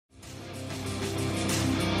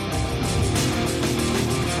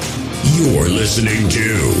You're listening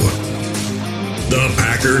to the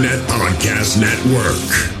Packernet Podcast Network.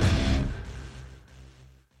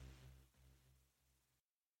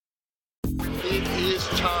 It is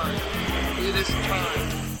time. It is time.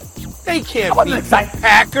 They can't beat the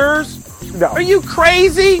Packers. No. Are you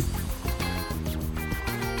crazy?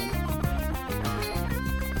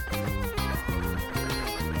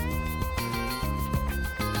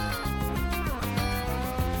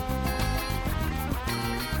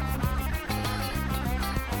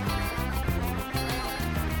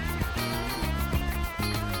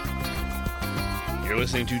 You're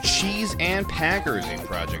listening to Cheese and Packers, a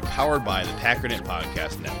project powered by the Packernet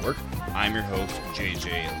Podcast Network. I'm your host,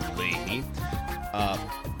 JJ Leahy.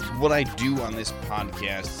 What I do on this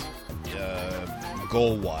podcast,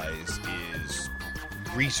 goal-wise, is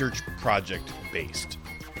research project-based.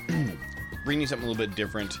 Bringing you something a little bit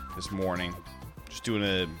different this morning. Just doing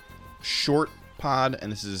a short pod,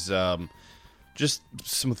 and this is just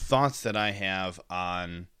some thoughts that I have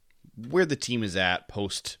on where the team is at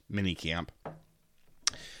post-minicamp.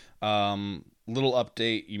 Little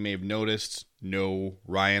update, you may have noticed, no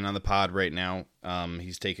Ryan on the pod right now.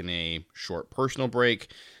 He's taking a short personal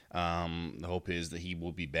break. The hope is that he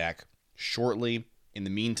will be back shortly. In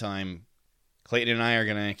the meantime, Clayton and I are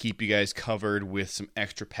going to keep you guys covered with some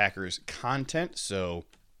extra Packers content, so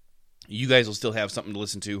you guys will still have something to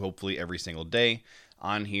listen to, hopefully every single day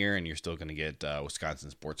on here, and you're still going to get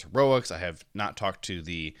Wisconsin Sports Heroics. I have not talked to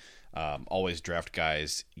the Always Draft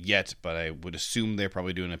guys yet, but I would assume they're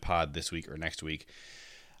probably doing a pod this week or next week.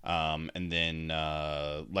 And then,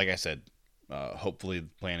 like I said, hopefully the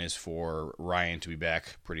plan is for Ryan to be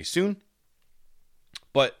back pretty soon.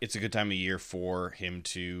 But it's a good time of year for him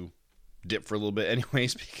to dip for a little bit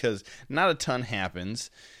anyways, because not a ton happens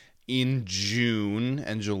in June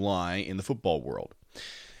and July in the football world.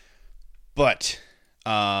 But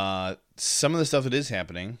some of the stuff that is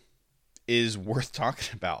happening is worth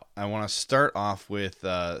talking about. I want to start off with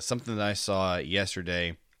something that I saw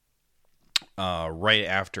yesterday right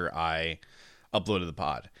after I uploaded the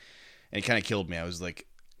pod. And it kind of killed me. I was like,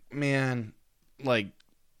 man, like,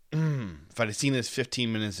 if I'd have seen this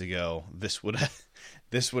 15 minutes ago, this would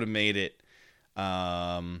have made it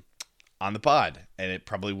on the pod. And it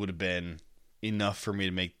probably would have been enough for me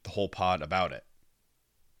to make the whole pod about it.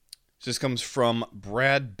 So this comes from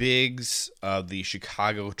Brad Biggs of the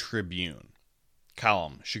Chicago Tribune.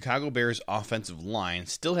 Column: Chicago Bears offensive line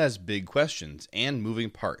still has big questions and moving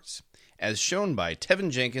parts, as shown by Tevin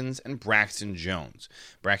Jenkins and Braxton Jones.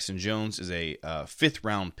 Braxton Jones is a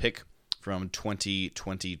fifth-round pick from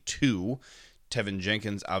 2022. Tevin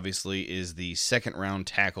Jenkins, obviously, is the second-round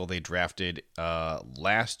tackle they drafted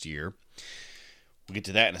last year. We'll get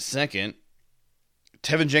to that in a second.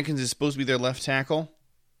 Tevin Jenkins is supposed to be their left tackle.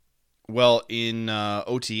 Well, in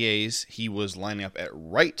OTAs, he was lining up at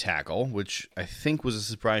right tackle, which I think was a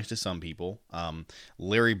surprise to some people.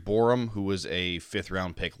 Larry Borum, who was a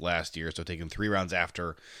fifth-round pick last year, so taken 3 rounds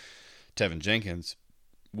after Tevin Jenkins,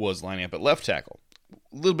 was lining up at left tackle.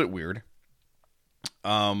 A little bit weird.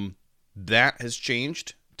 That has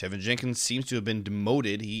changed. Tevin Jenkins seems to have been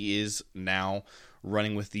demoted. He is now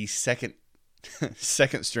running with the second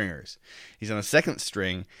stringers. He's on the second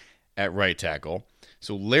string at right tackle.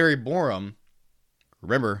 So Larry Borum,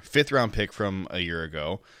 remember, 5th-round pick from a year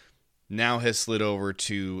ago, now has slid over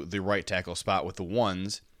to the right tackle spot with the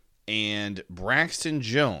ones. And Braxton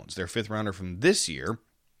Jones, their 5th-rounder from this year,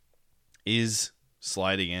 is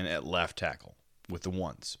sliding in at left tackle with the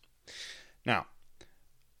ones. Now,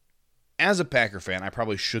 as a Packer fan, I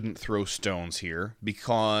probably shouldn't throw stones here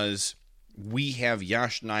because we have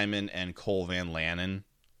Josh Nijman and Cole Van Lanen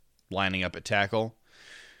lining up at tackle.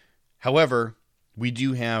 However, we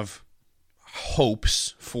do have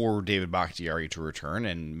hopes for David Bakhtiari to return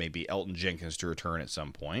and maybe Elton Jenkins to return at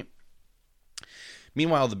some point.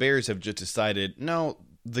 Meanwhile, the Bears have just decided, no,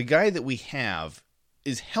 the guy that we have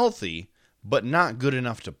is healthy, but not good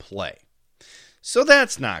enough to play. So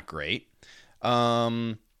that's not great.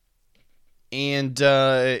 And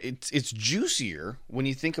it's juicier when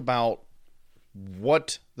you think about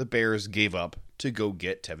what the Bears gave up to go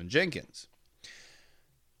get Tevin Jenkins.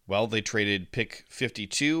 Well, they traded pick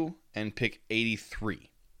 52 and pick 83.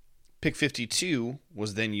 Pick 52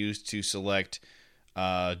 was then used to select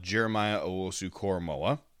Jeremiah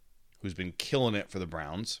Owusu-Koramoah, who's been killing it for the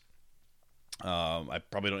Browns. I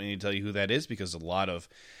probably don't need to tell you who that is because a lot of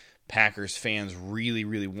Packers fans really,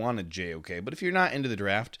 really wanted JOK. But if you're not into the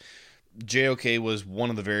draft, JOK was one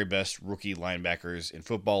of the very best rookie linebackers in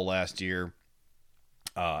football last year.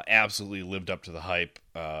 Absolutely lived up to the hype.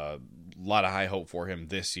 A lot of high hope for him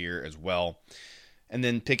this year as well. And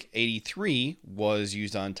then pick 83 was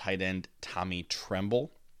used on tight end Tommy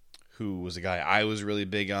Tremble, who was a guy I was really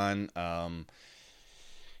big on. And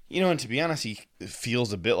to be honest, he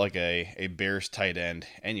feels a bit like a Bears tight end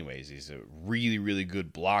anyways. He's a really, really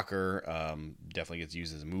good blocker. Definitely gets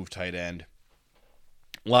used as a move tight end.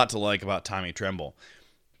 A lot to like about Tommy Tremble.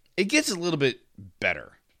 It gets a little bit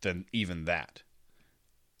better than even that,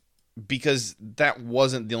 because that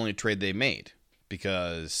wasn't the only trade they made,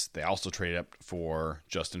 because they also traded up for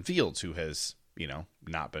Justin Fields, who has,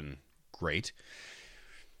 not been great.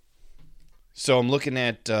 So I'm looking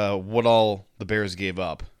at what all the Bears gave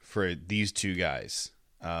up for these two guys.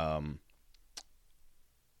 In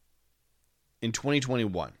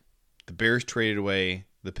 2021, the Bears traded away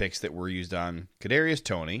the picks that were used on Kadarius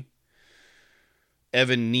Toney,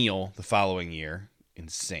 Evan Neal the following year,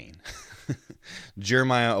 insane,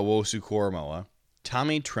 Jeremiah Owusu-Koramoah,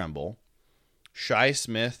 Tommy Tremble, Shi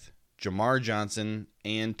Smith, Jamar Johnson,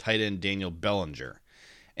 and tight end Daniel Bellinger.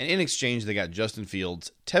 And in exchange, they got Justin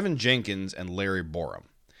Fields, Tevin Jenkins, and Larry Borum.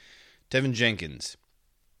 Tevin Jenkins,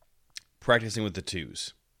 practicing with the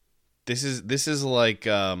twos. This is like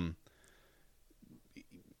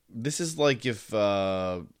if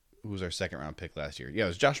who was our second round pick last year? Yeah, it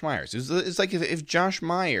was Josh Myers. It's like if Josh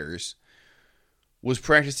Myers was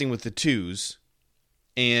practicing with the twos,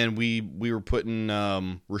 and we were putting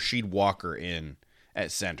Rasheed Walker in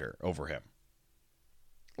at center over him.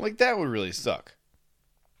 Like, that would really suck.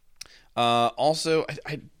 Also,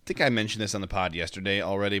 I think I mentioned this on the pod yesterday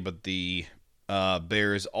already, but the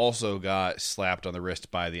Bears also got slapped on the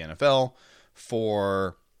wrist by the NFL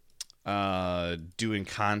for doing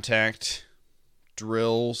contact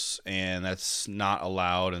drills, and that's not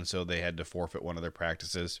allowed, and so they had to forfeit one of their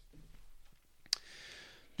practices.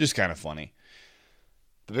 Just kind of funny.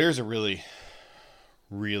 The Bears are really,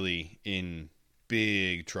 really in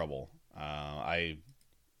big trouble. I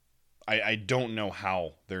don't know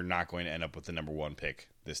how they're not going to end up with the number one pick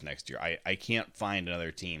this next year. I can't find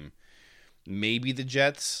another team. Maybe the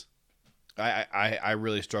Jets. I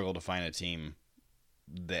really struggle to find a team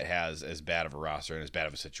that has as bad of a roster and as bad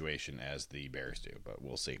of a situation as the Bears do, but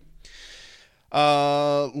we'll see.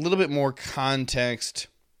 A little bit more context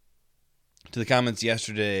to the comments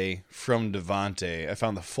yesterday from Davante. I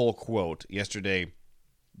found the full quote yesterday.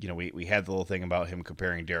 We had the little thing about him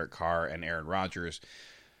comparing Derek Carr and Aaron Rodgers.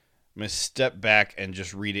 I'm going to step back and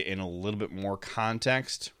just read it in a little bit more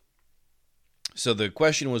context. So the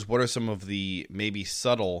question was, what are some of the maybe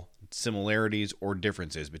subtle similarities or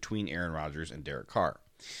differences between Aaron Rodgers and Derek Carr?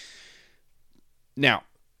 Now,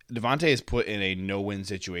 Davante is put in a no-win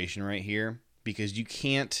situation right here, because you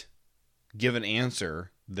can't give an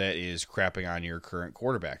answer that is crapping on your current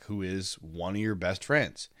quarterback, who is one of your best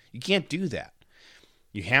friends. You can't do that.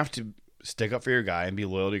 You have to stick up for your guy and be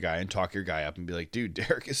loyal to your guy and talk your guy up and be like, dude,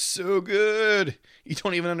 Derek is so good. You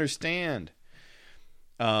don't even understand.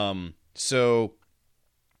 So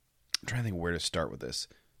I'm trying to think where to start with this.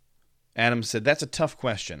 Adam said, that's a tough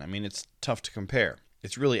question. I mean, it's tough to compare.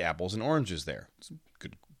 It's really apples and oranges there. It's a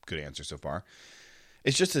good answer so far.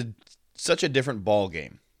 It's just such a different ball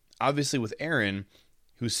game. Obviously, with Aaron,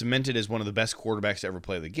 who's cemented as one of the best quarterbacks to ever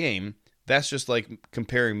play the game, that's just like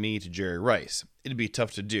comparing me to Jerry Rice. It'd be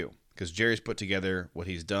tough to do, because Jerry's put together what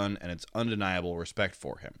he's done, and it's undeniable respect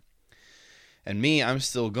for him. And me, I'm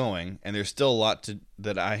still going, and there's still a lot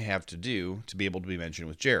that I have to do to be able to be mentioned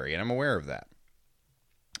with Jerry, and I'm aware of that.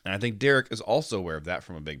 And I think Derek is also aware of that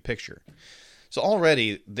from a big picture. So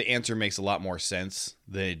already, the answer makes a lot more sense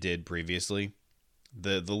than it did previously.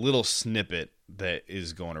 The little snippet that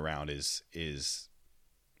is going around is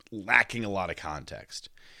lacking a lot of context.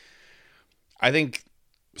 I think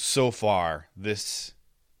so far, this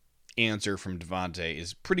answer from Davante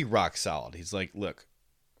is pretty rock solid. He's like, look,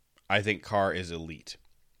 I think Carr is elite.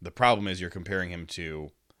 The problem is you're comparing him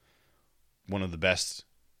to one of the best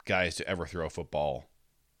guys to ever throw a football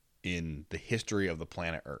in the history of the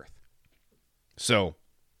planet Earth. So,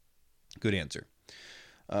 good answer.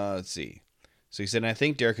 Let's see. So he said, I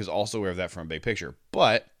think Derek is also aware of that from a big picture.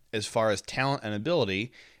 But as far as talent and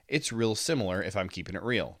ability, it's real similar if I'm keeping it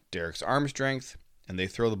real. Derek's arm strength, and they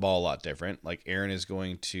throw the ball a lot different. Like Aaron is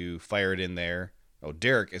going to fire it in there. Oh,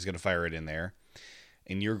 Derek is going to fire it in there.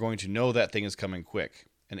 And you're going to know that thing is coming quick.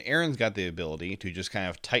 And Aaron's got the ability to just kind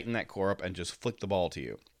of tighten that core up and just flick the ball to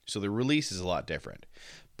you. So the release is a lot different.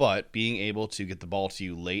 But being able to get the ball to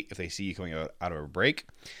you late if they see you coming out of a break,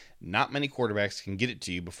 not many quarterbacks can get it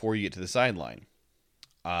to you before you get to the sideline.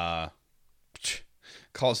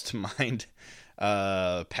 Calls to mind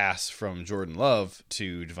pass from Jordan Love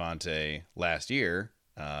to Davante last year,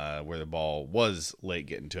 where the ball was late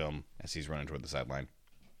getting to him as he's running toward the sideline.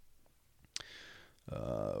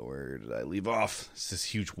 Where did I leave off? It's this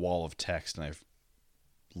huge wall of text, and I've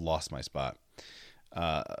lost my spot.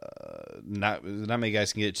 Not many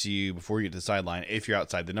guys can get to you before you get to the sideline if you're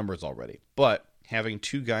outside the numbers already. But having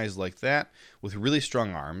two guys like that with really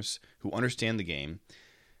strong arms who understand the game,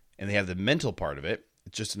 and they have the mental part of it,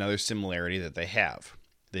 it's just another similarity that they have.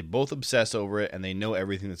 They both obsess over it, and they know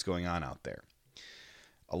everything that's going on out there.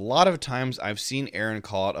 A lot of times I've seen Aaron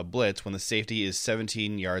call out a blitz when the safety is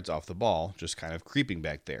 17 yards off the ball, just kind of creeping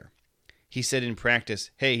back there. He said in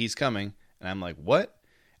practice, "Hey, he's coming." And I'm like, "What?"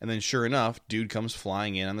 And then sure enough, dude comes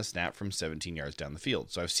flying in on the snap from 17 yards down the field.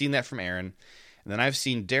 So I've seen that from Aaron. And then I've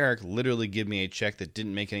seen Derek literally give me a check that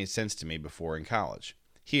didn't make any sense to me before in college.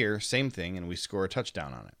 Here, same thing, and we score a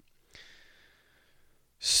touchdown on it.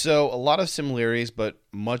 So a lot of similarities, but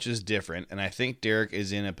much is different. And I think Derek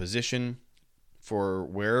is in a position for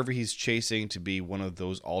wherever he's chasing to be one of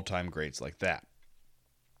those all-time greats like that.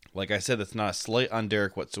 Like I said, that's not a slight on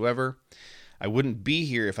Derek whatsoever. I wouldn't be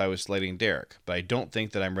here if I was slating Derek, but I don't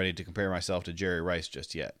think that I'm ready to compare myself to Jerry Rice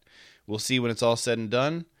just yet. We'll see when it's all said and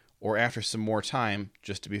done, or after some more time,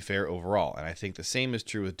 just to be fair overall. And I think the same is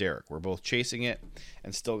true with Derek. We're both chasing it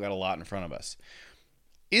and still got a lot in front of us.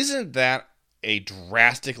 Isn't that a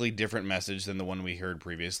drastically different message than the one we heard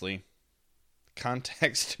previously?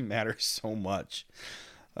 Context matters so much.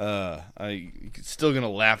 I'm still going to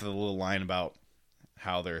laugh at the little line about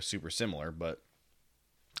how they're super similar, but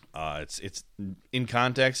it's in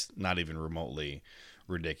context, not even remotely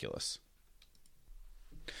ridiculous.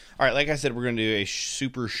 All right, like I said, we're going to do a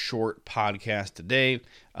super short podcast today.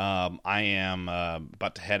 I am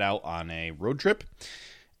about to head out on a road trip,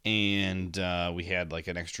 and we had like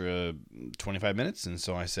an extra 25 minutes, and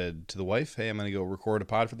so I said to the wife, "Hey, I'm going to go record a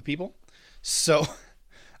pod for the people." So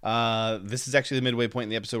this is actually the midway point in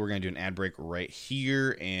the episode. We're going to do an ad break right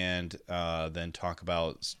here and then talk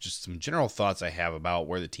about just some general thoughts I have about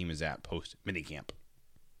where the team is at post-minicamp.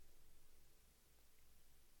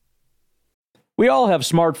 We all have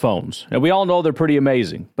smartphones, and we all know they're pretty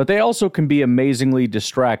amazing, but they also can be amazingly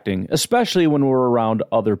distracting, especially when we're around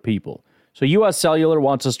other people. So US Cellular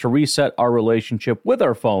wants us to reset our relationship with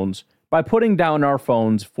our phones by putting down our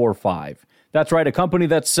phones for $5. That's right, a company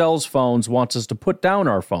that sells phones wants us to put down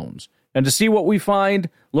our phones. And to see what we find,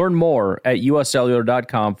 learn more at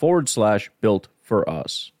uscellular.com/built for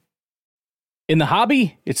us. In the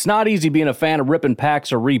hobby, it's not easy being a fan of ripping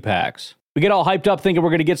packs or repacks. We get all hyped up thinking we're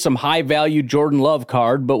going to get some high-value Jordan Love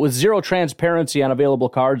card, but with zero transparency on available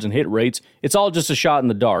cards and hit rates, it's all just a shot in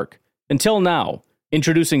the dark. Until now.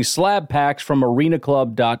 Introducing slab packs from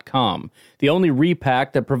arenaclub.com, the only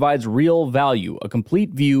repack that provides real value, a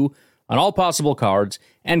complete view on all possible cards,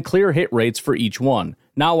 and clear hit rates for each one.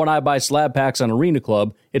 Now when I buy slab packs on Arena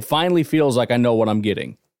Club, it finally feels like I know what I'm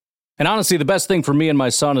getting. And honestly, the best thing for me and my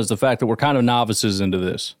son is the fact that we're kind of novices into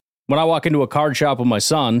this. When I walk into a card shop with my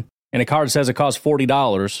son, and a card says it costs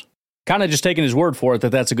 $40, kind of just taking his word for it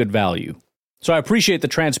that that's a good value. So I appreciate the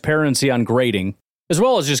transparency on grading, as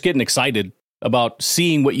well as just getting excited about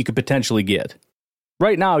seeing what you could potentially get.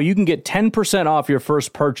 Right now, you can get 10% off your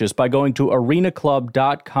first purchase by going to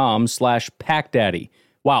arenaclub.com/packdaddy.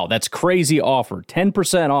 Wow, that's crazy offer.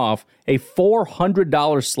 10% off a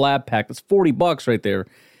 $400 slab pack. That's $40 right there.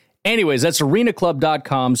 Anyways, that's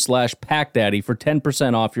arenaclub.com/packdaddy for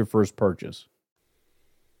 10% off your first purchase.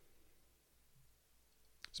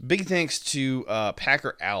 So big thanks to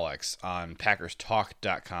Packer Alex on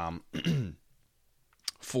packerstalk.com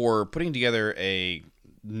for putting together a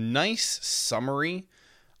nice summary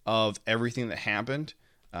of everything that happened.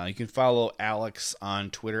 You can follow Alex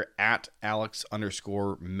on Twitter at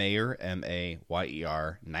Alex_Mayer, Mayer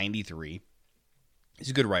 93. He's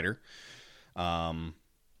a good writer. I'm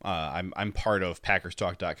part of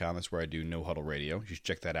PackersTalk.com. That's where I do No Huddle Radio. You should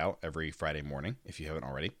check that out every Friday morning if you haven't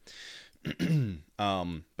already.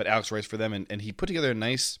 But Alex writes for them, and he put together a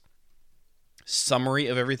nice summary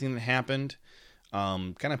of everything that happened.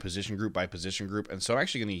 Kind of position group by position group. And so I'm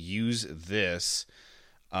actually going to use this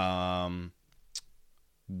as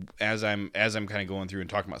I'm kind of going through and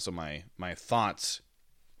talking about some of my thoughts,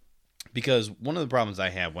 because one of the problems I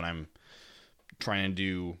have when I'm trying to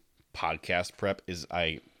do podcast prep is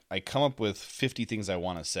I come up with 50 things I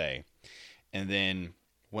want to say, and then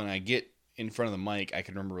when I get in front of the mic, I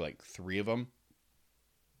can remember like 3 of them.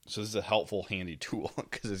 So this is a helpful, handy tool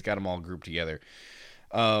because it's got them all grouped together.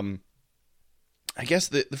 I guess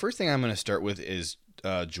the first thing I'm going to start with is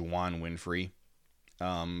Juwann Winfree.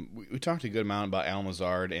 We talked a good amount about Al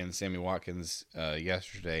Mazard and Sammy Watkins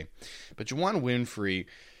yesterday, but Juwann Winfree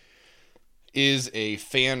is a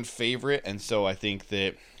fan favorite, and so I think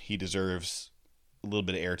that he deserves a little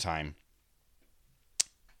bit of airtime.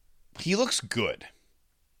 He looks good.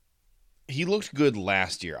 He looked good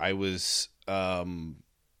last year. I was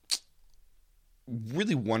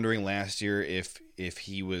really wondering last year if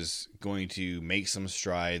he was going to make some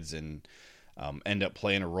strides and end up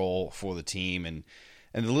playing a role for the team. And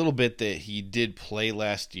the little bit that he did play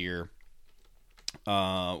last year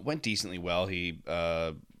went decently well. He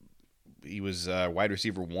was wide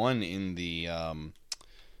receiver 1 in the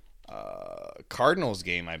Cardinals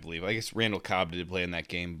game, I believe. I guess Randall Cobb did play in that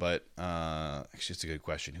game, but actually, it's a good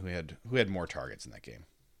question. Who had more targets in that game?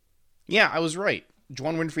 Yeah, I was right.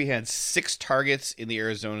 Juwann Winfree had 6 targets in the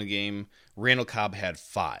Arizona game. Randall Cobb had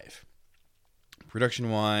 5.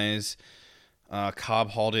 Production-wise,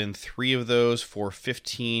 Cobb hauled in 3 of those for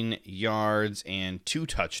 15 yards and 2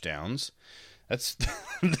 touchdowns. That's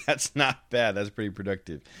that's not bad. That's pretty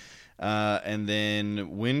productive. And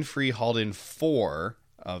then Winfree hauled in 4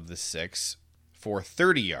 of the 6 for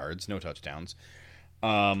 30 yards, no touchdowns.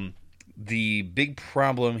 The big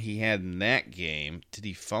problem he had in that game, did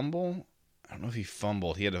he fumble? I don't know if he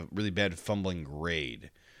fumbled. He had a really bad fumbling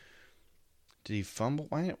grade. Did he fumble?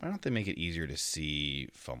 Why don't they make it easier to see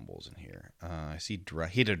fumbles in here? I see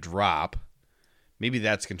he had a drop. Maybe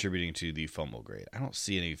that's contributing to the fumble grade. I don't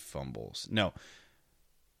see any fumbles. No.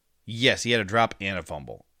 Yes, he had a drop and a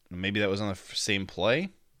fumble. Maybe that was on the same play.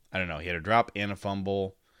 I don't know. He had a drop and a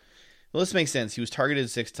fumble. Well, this makes sense. He was targeted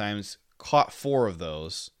 6 times, caught 4 of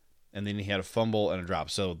those, and then he had a fumble and a drop.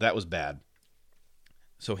 So that was bad.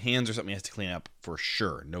 So hands are something he has to clean up for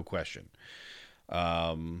sure, no question.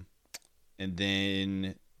 And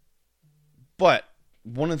then, but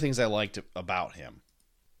one of the things I liked about him,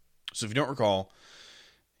 so if you don't recall,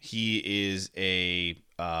 he is a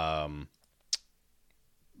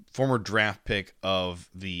former draft pick of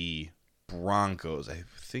the Broncos. I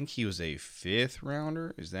think he was a 5th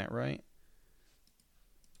rounder. Is that right?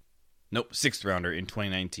 Nope, 6th rounder in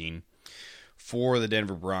 2019 for the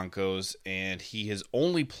Denver Broncos, and he has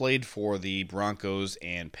only played for the Broncos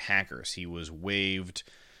and Packers. He was waived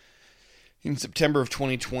in September of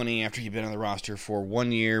 2020 after he'd been on the roster for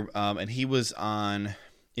 1 year, and he was on,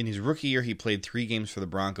 in his rookie year, he played 3 games for the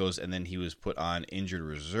Broncos, and then he was put on injured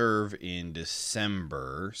reserve in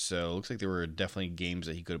December, so it looks like there were definitely games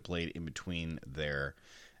that he could have played in between there,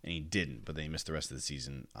 and he didn't, but then he missed the rest of the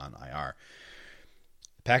season on IR.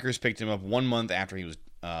 The Packers picked him up 1 month after he was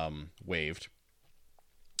waived,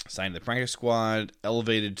 signed to the practice squad,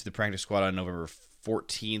 elevated to the practice squad on November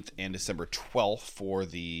 14th and December 12th for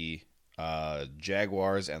the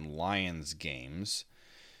Jaguars and Lions games.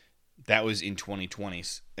 That was in 2020.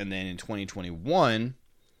 And then in 2021,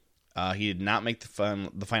 he did not make the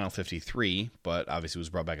final 53, but obviously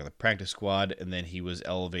was brought back on the practice squad. And then he was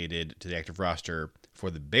elevated to the active roster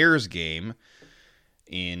for the Bears game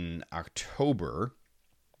in October.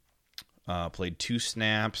 Played 2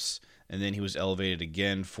 snaps, and then he was elevated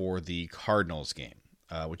again for the Cardinals game,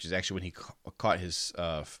 which is actually when he caught his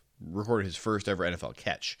recorded his first ever NFL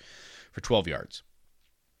catch for 12 yards.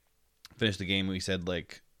 Finished the game, we said,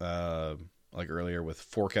 like earlier, with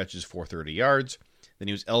 4 catches for 30 yards. Then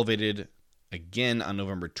he was elevated again on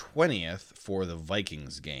November 20th for the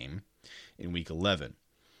Vikings game in Week 11.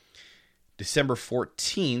 December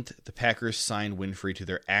 14th, the Packers signed Winfree to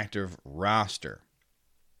their active roster.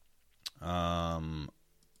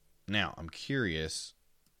 Now, I'm curious,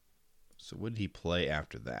 so what did he play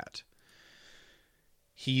after that?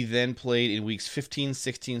 He then played in weeks 15,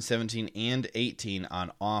 16, 17, and 18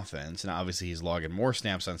 on offense. Now, obviously, he's logging more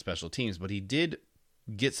snaps on special teams, but he did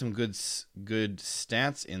get some good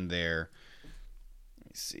stats in there. Let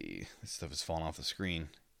me see. This stuff is falling off the screen.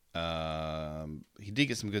 He did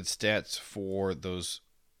get some good stats for those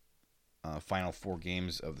final 4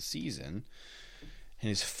 games of the season. In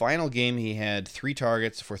his final game, he had 3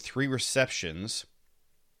 targets for 3 receptions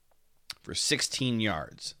for 16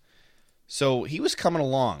 yards. So he was coming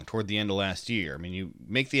along toward the end of last year. I mean, you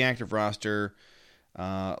make the active roster.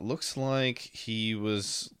 Looks like he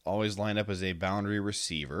was always lined up as a boundary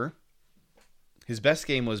receiver. His best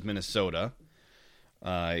game was Minnesota.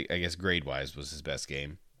 I guess grade-wise was his best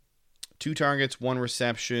game. 2 targets, 1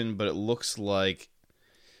 reception, but it looks like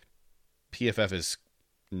PFF is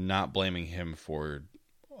not blaming him for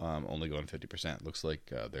only going 50%. Looks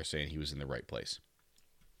like they're saying he was in the right place.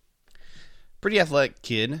 Pretty athletic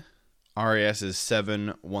kid. RAS is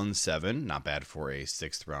 717. Not bad for a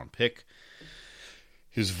 6th round pick.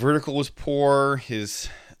 His vertical was poor. His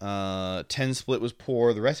 10 split was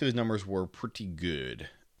poor. The rest of his numbers were pretty good.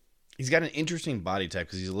 He's got an interesting body type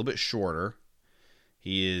because he's a little bit shorter.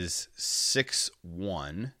 He is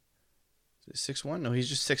 6'1". Is it 6'1"? No, he's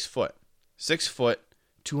just 6 foot. 6 foot,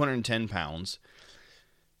 210 pounds.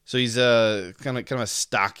 So he's a kind of a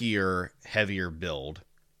stockier, heavier build.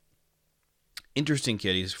 Interesting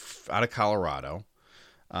kid. He's out of Colorado.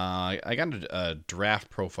 I got a draft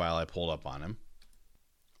profile I pulled up on him.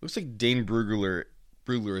 Looks like Dane Brugler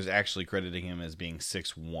is actually crediting him as being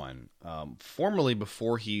 6'1". Formerly,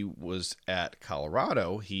 before he was at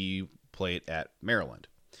Colorado, he played at Maryland.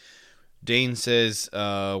 Dane says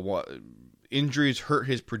injuries hurt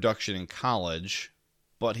his production in college,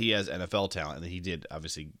 but he has NFL talent. And he did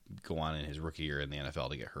obviously go on in his rookie year in the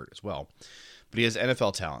NFL to get hurt as well. But he has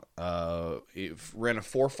NFL talent. He ran a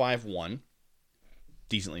 4.51,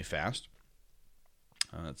 decently fast.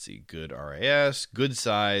 Let's see, good RAS, good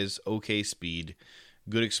size, okay speed,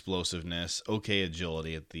 good explosiveness, okay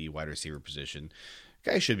agility at the wide receiver position.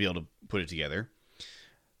 Guy should be able to put it together.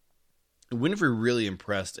 Winfree really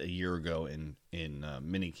impressed a year ago in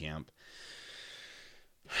minicamp.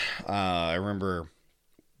 I remember,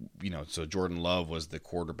 so Jordan Love was the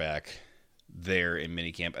quarterback there in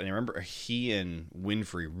minicamp, and I remember he and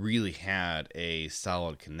Winfree really had a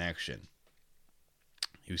solid connection.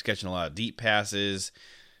 He was catching a lot of deep passes.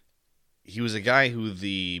 He was a guy who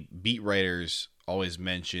the beat writers always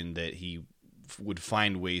mentioned that he would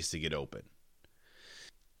find ways to get open.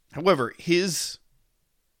 However, his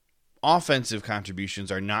offensive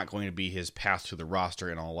contributions are not going to be his path to the roster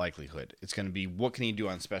in all likelihood. It's going to be what can he do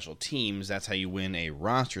on special teams. That's how you win a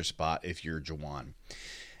roster spot if you're Juwann.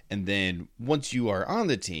 And then once you are on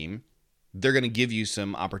the team, they're going to give you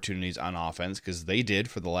some opportunities on offense because they did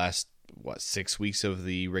for the last 6 weeks of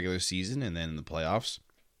the regular season and then in the playoffs.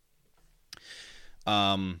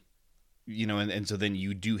 And so then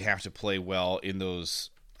you do have to play well in those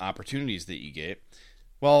opportunities that you get.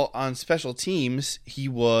 Well, on special teams, he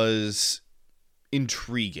was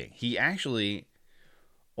intriguing. He actually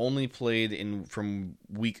only played from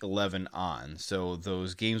week 11 on. So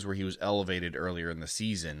those games where he was elevated earlier in the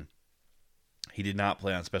season, he did not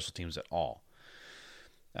play on special teams at all.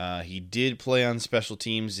 He did play on special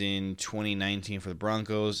teams in 2019 for the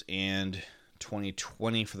Broncos and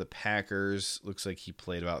 2020 for the Packers. Looks like he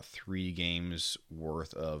played about 3 games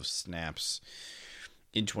worth of snaps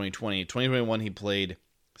in 2020. 2021, he played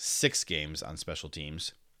 6 games on special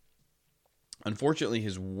teams. Unfortunately,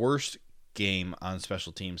 his worst game on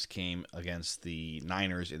special teams came against the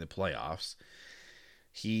Niners in the playoffs.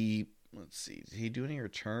 Did he do any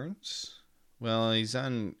returns? Well, it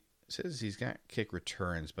says he's got kick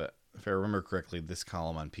returns, but if I remember correctly, this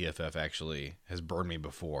column on PFF actually has burned me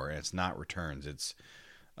before, and it's not returns. It's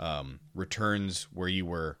returns where you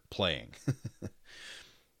were playing.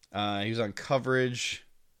 He was on coverage.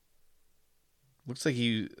 Looks like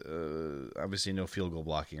he, obviously no field goal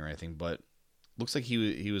blocking or anything, but looks like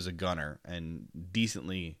he was a gunner and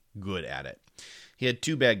decently good at it. He had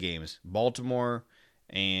 2 bad games, Baltimore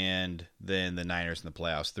and then the Niners in the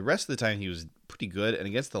playoffs. The rest of the time he was pretty good, and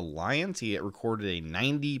against the Lions, he recorded a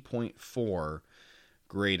 90.4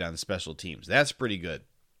 grade on special teams. That's pretty good.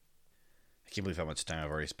 I can't believe how much time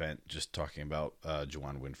I've already spent just talking about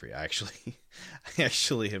Juwann Winfree. I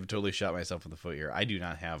actually have totally shot myself in the foot here. I do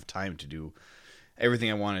not have time to do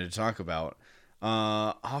everything I wanted to talk about.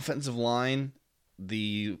 Offensive line,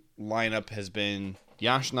 the lineup has been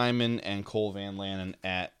Josh Nijman and Cole Van Lanen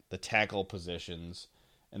at the tackle positions,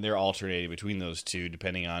 and they're alternating between those two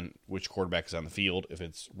depending on which quarterback is on the field. If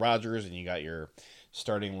it's Rodgers and you got your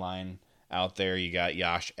starting line out there, you got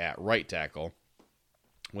Josh at right tackle.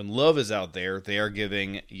 When Love is out there, they are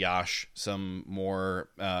giving Josh some more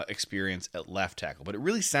experience at left tackle. But it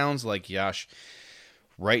really sounds like Josh,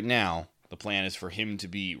 right now, the plan is for him to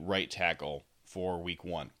be right tackle for week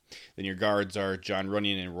 1. Then your guards are John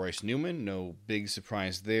Runyon and Royce Newman. No big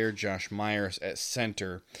surprise there. Josh Myers at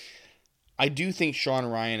center. I do think Sean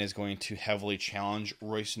Ryan is going to heavily challenge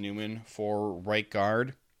Royce Newman for right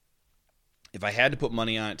guard. If I had to put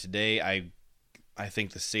money on it today, I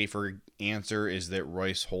think the safer answer is that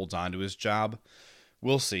Royce holds on to his job.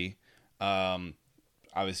 We'll see.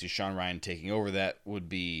 Obviously, Sean Ryan taking over that would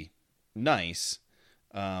be nice.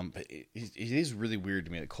 But it is really weird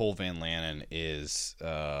to me that Cole Van Lanen is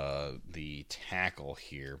the tackle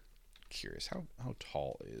here. Curious, how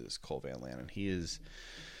tall is Cole Van Lanen? He is...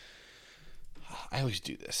 I always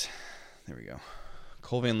do this. There we go.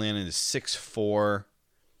 Cole Van Lanen is 6'4".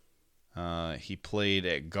 He played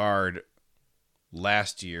at guard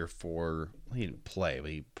last year he didn't play, but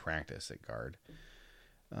he practiced at guard.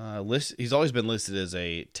 He's always been listed as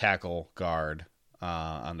a tackle guard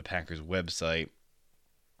on the Packers website.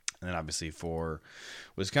 And then obviously for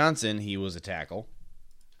Wisconsin, he was a tackle.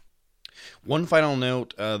 One final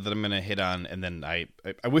note that I'm going to hit on, and then I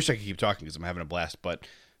wish I could keep talking because I'm having a blast, but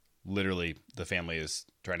literally, the family is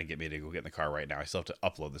trying to get me to go get in the car right now. I still have to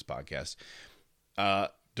upload this podcast.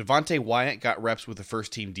 Davante Wyatt got reps with the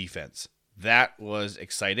first team defense. That was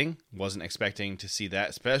exciting. Wasn't expecting to see that,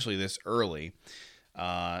 especially this early.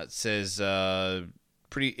 It says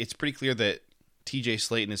it's pretty clear that TJ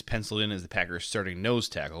Slayton is penciled in as the Packers' starting nose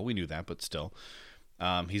tackle. We knew that, but still.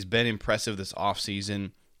 He's been impressive this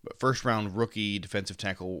offseason. But first-round rookie defensive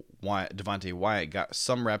tackle Davante Wyatt got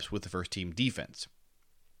some reps with the first-team defense.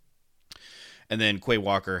 And then Quay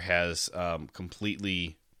Walker has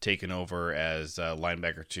completely taken over as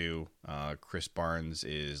linebacker 2. Chris Barnes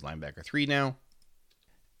is linebacker 3 now.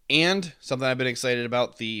 And something I've been excited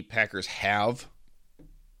about, the Packers have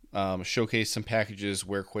showcased some packages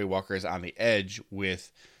where Quay Walker is on the edge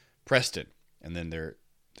with Preston. And then they're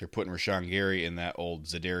putting Rashawn Gary in that old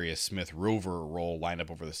Zadarius Smith rover role lined up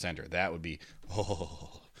over the center. That would be,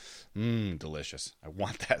 delicious. I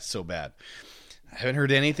want that so bad. I haven't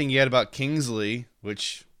heard anything yet about Kingsley,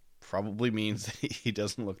 which probably means that he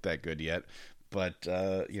doesn't look that good yet. But,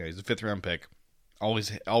 he's a 5th-round pick.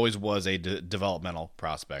 Always was a developmental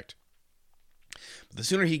prospect. But the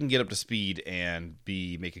sooner he can get up to speed and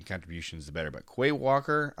be making contributions, the better. But Quay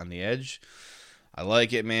Walker on the edge, I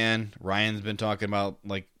like it, man. Ryan's been talking about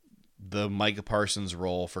like the Micah Parsons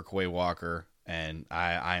role for Quay Walker, and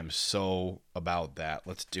I am so about that.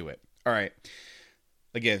 Let's do it. All right.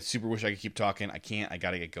 Again, super wish I could keep talking. I can't. I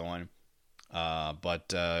got to get going. But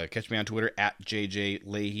catch me on Twitter at JJ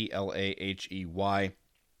Lahey, Lahey.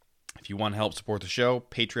 If you want to help support the show,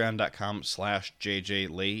 patreon.com/JJ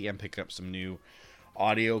Lahey. I'm picking up some new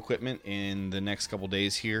audio equipment in the next couple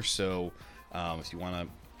days here. So if you want to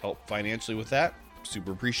help financially with that,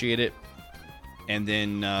 super appreciate it. And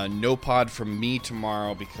then no pod from me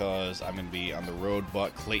tomorrow because I'm going to be on the road,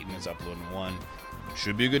 but Clayton is uploading one.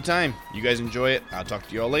 Should be a good time. You guys enjoy it. I'll talk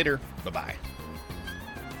to you all later. Bye-bye.